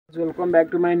Welcome back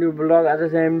to my new blog. आज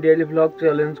चाहिँ हामी डेली ब्लग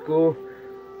च्यालेन्जको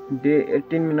डे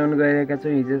 18 मिलाउन गइरहेका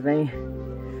छौँ। हिजो चाहिँ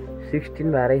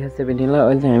 16 भएर 17 लाई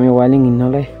अहिले चाहिँ हामी वालिङ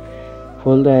हिँड्नलाई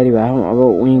फुल तयारी भयौँ। अब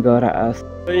उहीँ गएर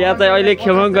यहाँ चाहिँ अहिले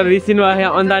खेमङ्कल रिसिनु भयो।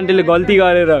 अन्त आन्टीले गल्ती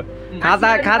गरेर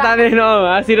खाता नै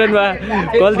नहाँसिरहनु भयो।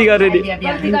 गल्ती गरेर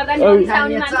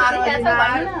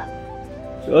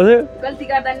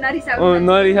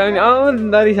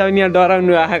नरिसाउने यहाँ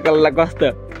डराउनु आएकोलाई कस्तो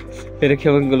फेरि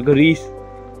खेमङ्कलको रिस।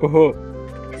 ओहो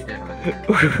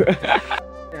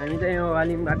हामी चाहिँ यो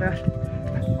वालिङबाट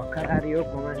भर्खर आयो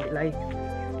कमान्डीलाई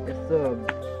यस्तो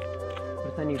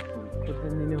खुर्सानी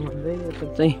दिनु भन्दै यस्तो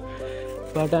चाहिँ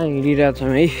बाटो हिँडिरहेको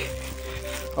छौँ है।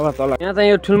 अब तल यहाँ चाहिँ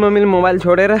यो ठुलो मम्मीले मोबाइल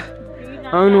छोडेर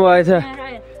आउनु भएछ।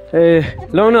 ए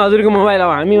लाउनु हजुरको मोबाइल। अब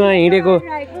हामी उहाँ हिँडेको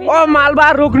ओ मालबा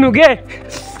रोक्नु के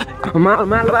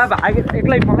मालबा भागे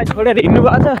एक्लै मलाई छोडेर हिँड्नु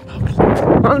भएको छ।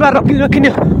 मालबा रोकिनु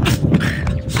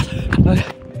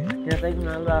यहाँ चाहिँ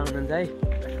मालबा हुनुहुन्छ है।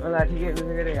 मलाई ठिकै के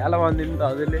अरे हेलो भनिदिनु त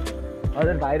हजुरले।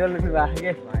 हजुर भाइरल हुनु भएको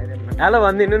के हेलो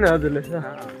भनिदिनु न हजुरले।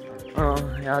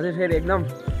 हजुर फेरि एकदम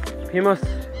फेमस।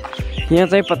 यहाँ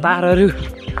चाहिँ पतारहरू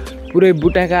पुरै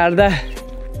बुट्टा काट्दा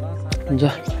हुन्छ।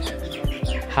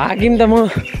 हाकिम त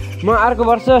म अर्को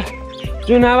वर्ष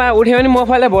चुनाव उठ्यो भने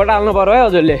मफाइलाई भोट हाल्नु पर्यो है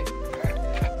हजुरले।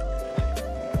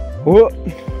 हो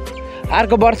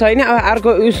अर्को वर्ष होइन अब अर्को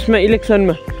उसमा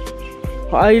इलेक्सनमा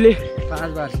अहिले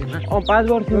 5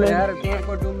 वर्षमा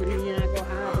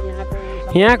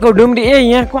यहाँको डुम्री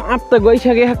यहाँको आँप त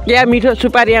गइसक्यो। क्या मिठो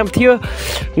सुपारी आँप थियो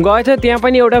गएछ। त्यहाँ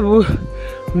पनि एउटा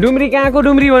डुम्री कहाँको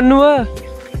डुम्री भन्नुभयो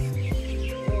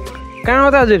कहाँ हो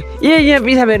त हजुर? यहाँ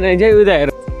पिछा फेर्न चाहिँ उता हेर।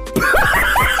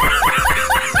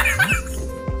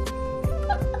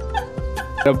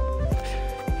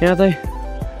 यहाँ चाहिँ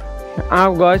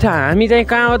आँप गएछ। हामी चाहिँ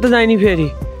कहाँ हो त जाने फेरि?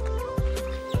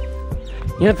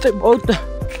 यहाँ चाहिँ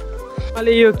बहुत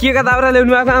अहिले यो के का दाउरा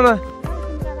ल्याउनु भएको आमा?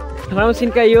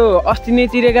 राउसिनका यो अस्ति नै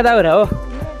चिरेका दाउरा हो।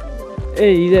 ए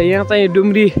हिजो यहाँ चाहिँ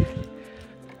डुम्री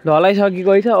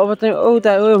ढलाइसकेको छ। अब चाहिँ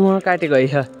उता म काटेको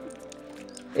है।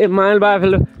 ए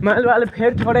मालबाले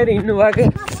फेरि छोडेर हिँड्नु भयो कि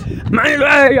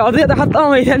मालबा हजुर त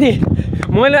खत्तम भएछ नि।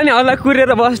 मैले नि हल्ला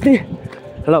कुरेर बस्ने।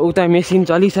 ल उता मेसिन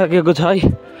चलिसकेको छ है।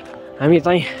 हामी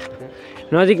चाहिँ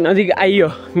नजिक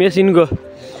आइयो मेसिनको।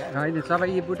 सबै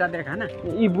यी बुट्टा देखा न।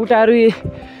 यी बुट्टाहरू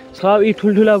सब यी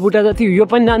ठुल्ठुला बुट्टा जति यो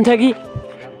पनि जान्छ कि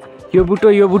यो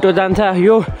बुटो जान्छ।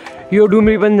 यो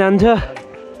डुम्री पनि जान्छ।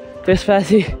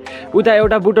 त्यसपछि उता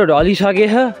एउटा बुटो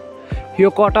ढलिसकेछ। यो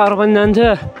कटर पनि जान्छ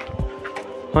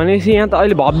भनेपछि यहाँ त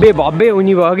अहिले भव्य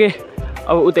हुने भयो कि।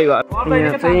 अब उतै गयो।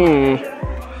 यहाँ चाहिँ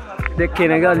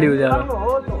देखेन क्या अलि उज्यालो।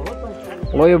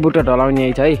 हो यो बुटो ढलाउने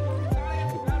यही छ है।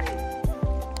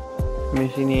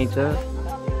 मेसिन यही छ।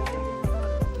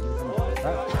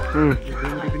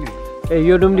 ए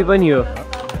यो डुम्री पनि हो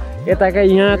यताकै।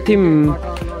 यहाँ थिम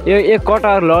यो एक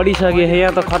कटर लडिसक्यो।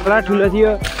 यहाँ त खतरा ठुलो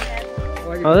थियो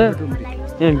हजुर।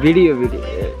 यहाँ भिडियो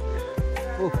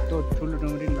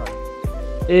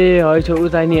ए है छ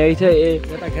उता नि है छ। ए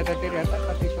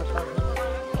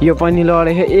यो पनि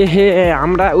लडेको। ए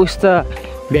हाम्रा उस त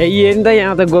भ्याइए नि त।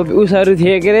 यहाँ त उसहरू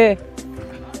थिए के अरे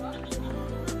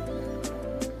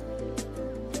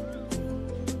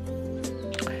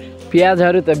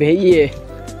प्याजहरू त भ्याइए।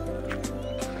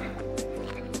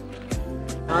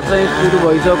 यहाँ चाहिँ सुरु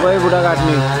भइसक्यो है बुढा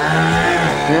काट्ने।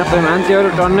 यहाँ चाहिँ मान्छेहरू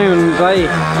टन्नै हुनुहुन्छ है।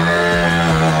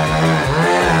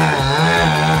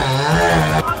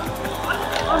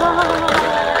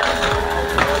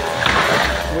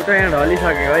 बुटो यहाँ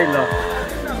ढलिसक्यो है। ल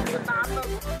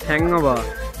ठ्याङ्ग भयो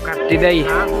काटिँदै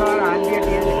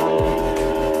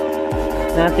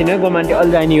नाति नै गोमान्टी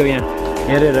अलि जाने हो यहाँ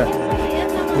हेरेर।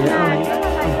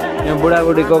 यहाँ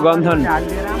बुढाबुढीको गन्थन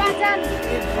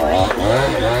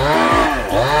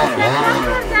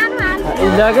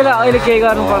लगेर अहिले केही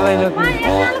गर्नु पर्दैन।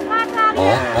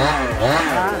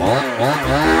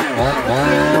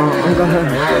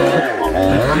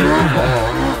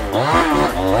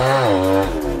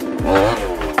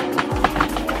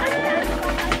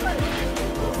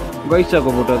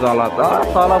 गइसक्यो बुटो तल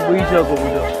पुगिसक्यो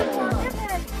बुटो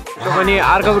पनि।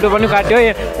 अर्को बुटो पनि काट्यो।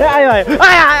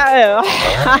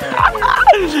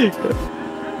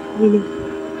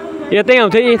 यतै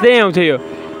आउँछ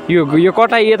यो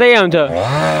कटाइ यतै आउँछ।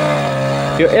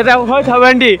 यो यता खै छ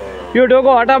बन्टी यो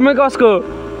डोको हटामै कसको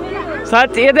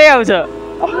साँच्च यतै आउँछ।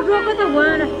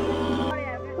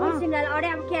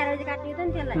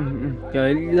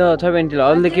 छ बन्टीलाई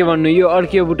अहिले के भन्नु? यो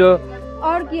अर्कियो बुटो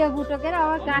अर्कियो बुटो के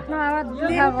अब काट्न अब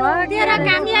दुखा भयो। तेरा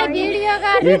काम यहाँ भिडियो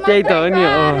गर्नु त्यही त हो नि।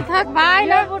 थक भाइ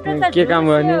न बुटो त के काम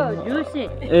गर्ने? जुसे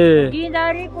ए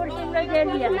गिदारी कुर्सीले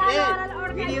गेलिया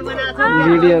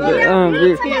भिडियो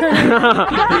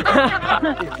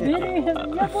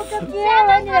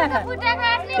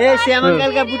ए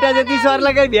श्यामकालका बुट्टा जति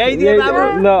सरलाई भ्याइदियो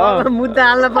बाबु मुद्दा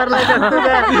हाल्न पर्ला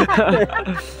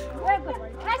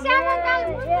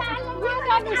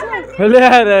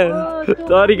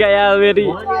तरिका यार मेरी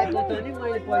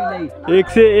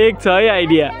 101 छ है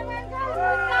आइडिया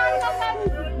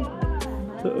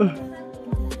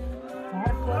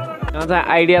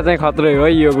आइडिया चाहिँ खतरो हो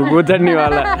यो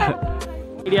गुजर्नीवाला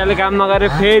आइडियाले काम नगरे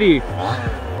फेरि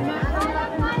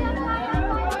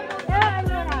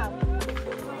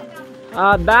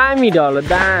दामी ढल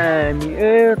दामी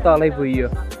ए तलै पुग्यो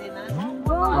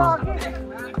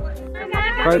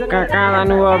कहाँ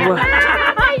जानु अब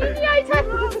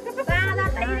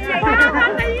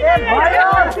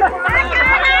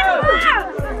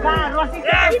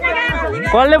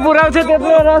कसले पुऱ्याउँछ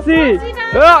त्यत्रो रसी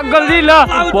अङ्कलजी ल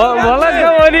भल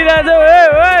भनिरहेछ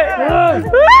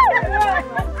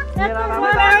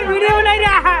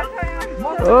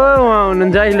ओ उहाँ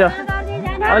हुनुहुन्छ है ल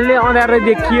अलि अँध्यारो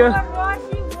देखियो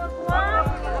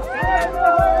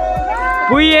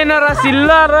पुगेन रसी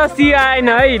ल रसी आएन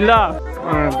है ल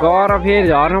गर फेरि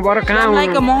झर्नु पर्यो कहाँ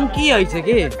मङ्की हैछ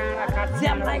कि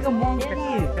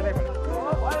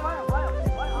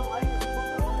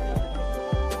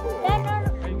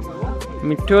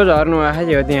मिठो झर्नु आएको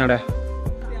थियो त्यहाँबाट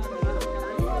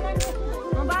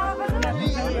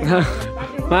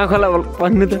माखोला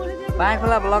भन्नु त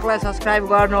माखोला ब्लगलाई सब्स्क्राइब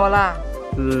गर्नु होला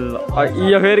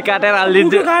यो फेरि काटेर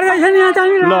हालिदिन्छु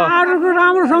ल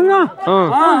राम्रोसँग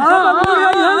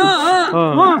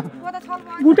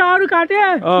बुटाहरू काटे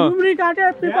डुम्री काटे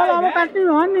पिपल अब काट्ने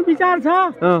भन्ने विचार छ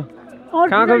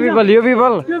कहाँको पिपल यो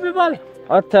पिपल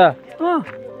अच्छा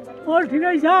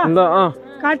ठिकै छ ल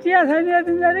काटिया छैन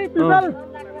यतिन्जेरी पिपल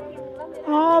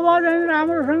अब चाहिँ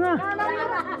राम्रोसँग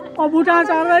बुटा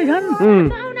चल्दैछन्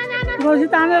रसी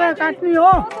तानेर काट्ने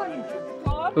हो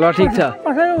ल ठिक छ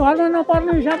कसैको घरमा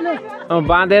नपर्ने हिसाबले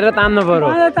बाँधेर तान्नु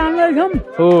पर्यो तान्दैछौँ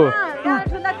हो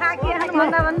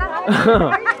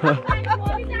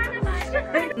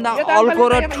अल्को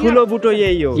र ठुलो बुटो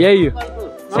यही हो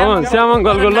श्याम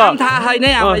अङ्कलको ल थाहा छैन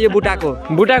हाम्रो यो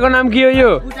बुटाको नाम के हो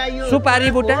यो सुपारी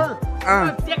बुटा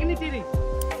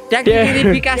टेक्निकली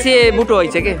विकासे बुटो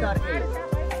हैछ के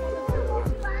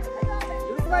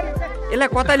यसलाई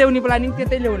कता ल्याउने प्लानिङ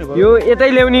त्यतै ल्याउने भयो यो यतै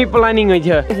ल्याउने प्लानिङ हैछ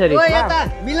यसरी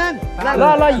मिलन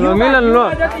मिलन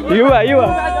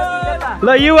ल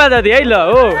युवा जति है ल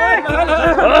हो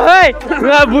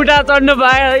बुटा चढ्नु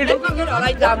पायो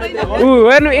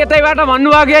होइन यतैबाट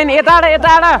भन्नुभयो कि होइन यता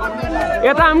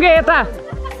आऊँ के यता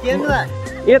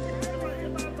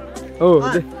हो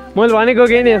मैले भनेको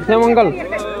के नि श्याम अङ्कल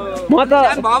म त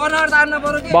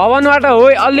भवनबाट हो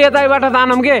अलि यतैबाट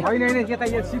तानौँ के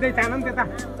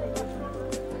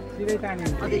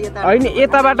होइन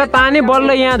यताबाट ताने बल्ल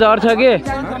यहाँ झर्छ के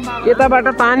यताबाट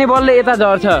ताने बल्ल यता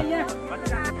झर्छ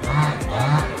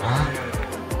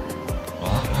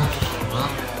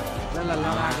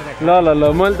ल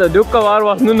मैले त ढुक्क भएर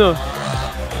बस्नु न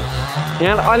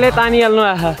यहाँ अहिले तानिहाल्नु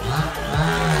आहा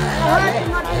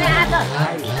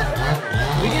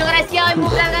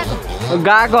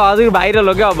गएको हजुर भाइरल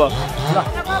हो क्या अब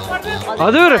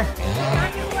हजुर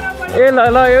ए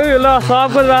ल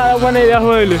सबको बनाइदिएको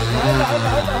मैले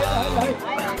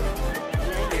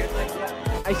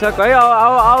आइसक्यो है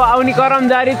अब आउने क्रम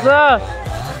जारी छ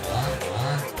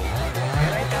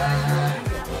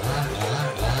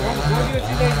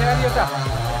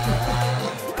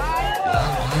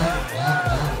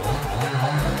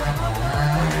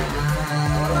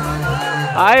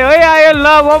आयो है आयो ल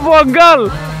बब्बु अङ्कल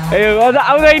ए अझ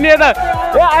आउँदैन त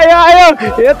ए आयो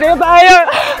यता आयो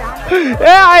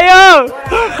ए आयो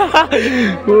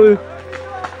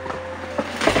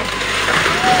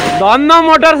धन्न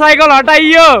मोटरसाइकल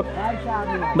हटाइयो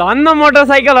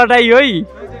है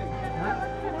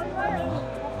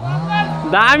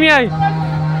दामी है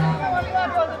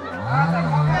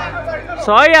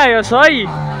सही आयो सही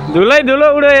धुलो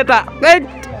उड्यो यता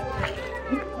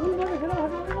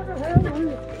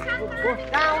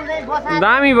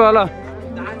दामी भयो ल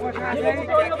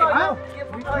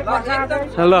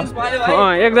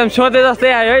एकदम सोधे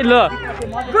जस्तै आयो है ल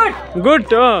गुड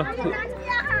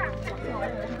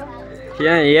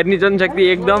यहाँ हेर्ने जनशक्ति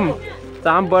एकदम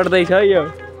चाम पर्दैछ है यो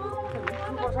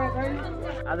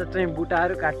आज चाहिँ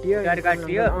बुटाहरू काटियो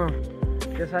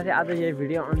त्यसपछि आज यही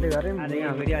भिडियो अन्त्य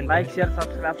गऱ्यौँ लाइक शेयर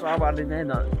सब्सक्राइब सब गरिदिनु है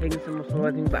thank you so much for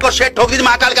watching set ठोक दीजिए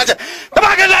महाकाल का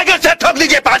दबा के लाइक और सेट ठोक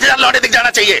दीजिए 5000 लौटे दिख जाना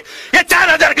चाहिए ये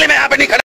 4000 के लिए मैं यहाँ पे नहीं खड़ा